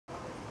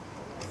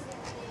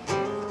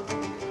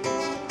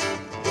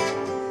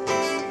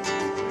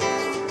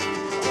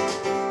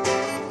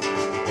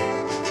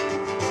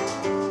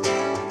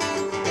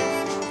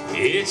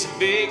It's a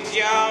big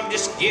job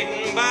just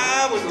getting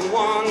by with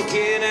one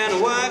kid and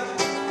a wife.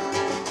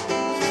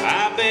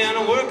 I've been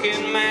a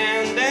working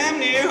man damn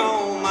near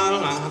all my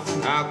life,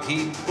 and I'll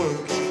keep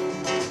working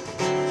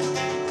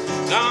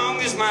as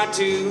long as my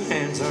two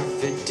hands are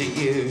fit to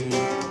use.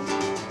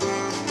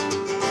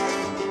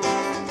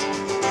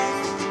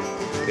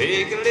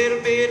 Pick a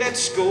little bit at the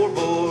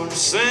scoreboard,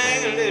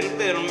 sing a little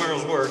bit of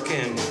Merle's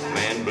Workin'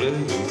 Man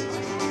blues.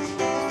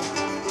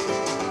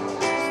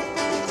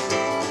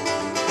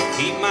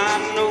 Keep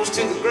my nose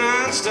to the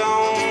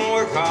grindstone,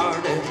 work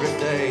hard every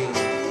day.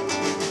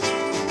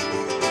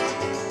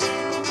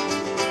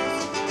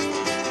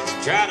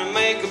 Try to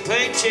make a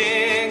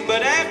paycheck,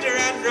 but after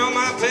I draw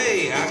my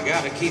pay, I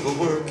gotta keep a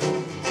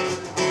working.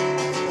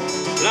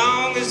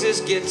 Long as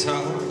this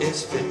guitar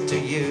is fit to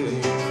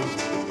use.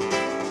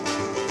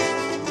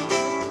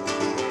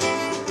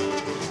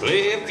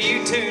 Play a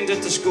few tunes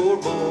at the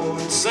scoreboard,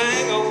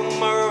 sing old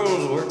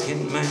Merle's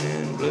Workin'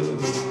 Man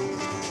blues.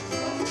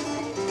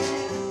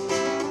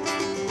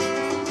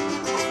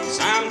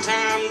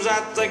 Sometimes I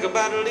think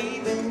about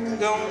leaving,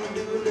 gonna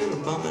do a little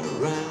bumming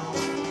around.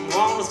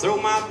 Wanna throw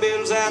my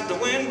bills out the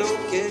window,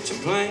 catch a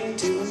plane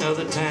to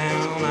another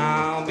town.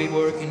 I'll be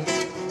working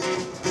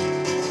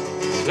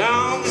as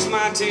long as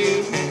my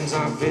two hands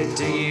are fit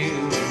to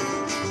use.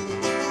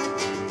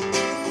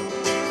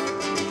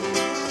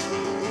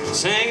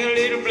 Sing a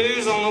little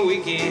blues on the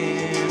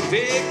weekend,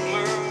 pick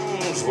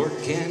Merle's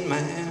Workin'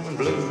 Man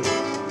blues.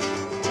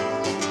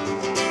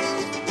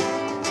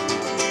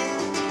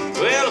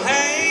 Well,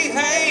 hey,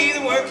 hey,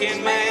 the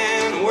working man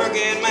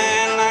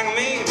like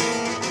me,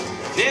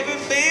 never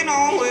been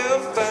on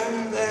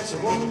welfare. That's the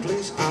one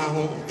place I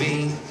won't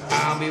be.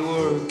 I'll be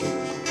working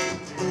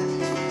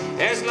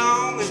as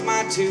long as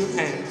my two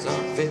hands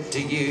are fit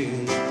to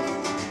use.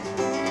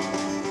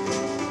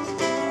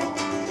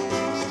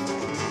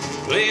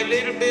 Play a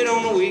little bit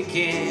on the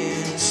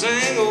weekend,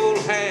 sing old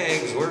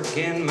Haggard's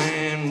Workin'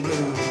 Man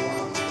blues.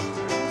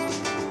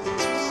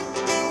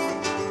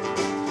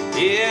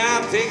 Yeah,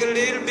 I pick a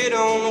little bit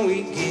on the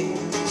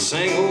weekend,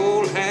 sing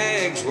old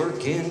Haggard's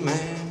Workin'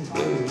 Man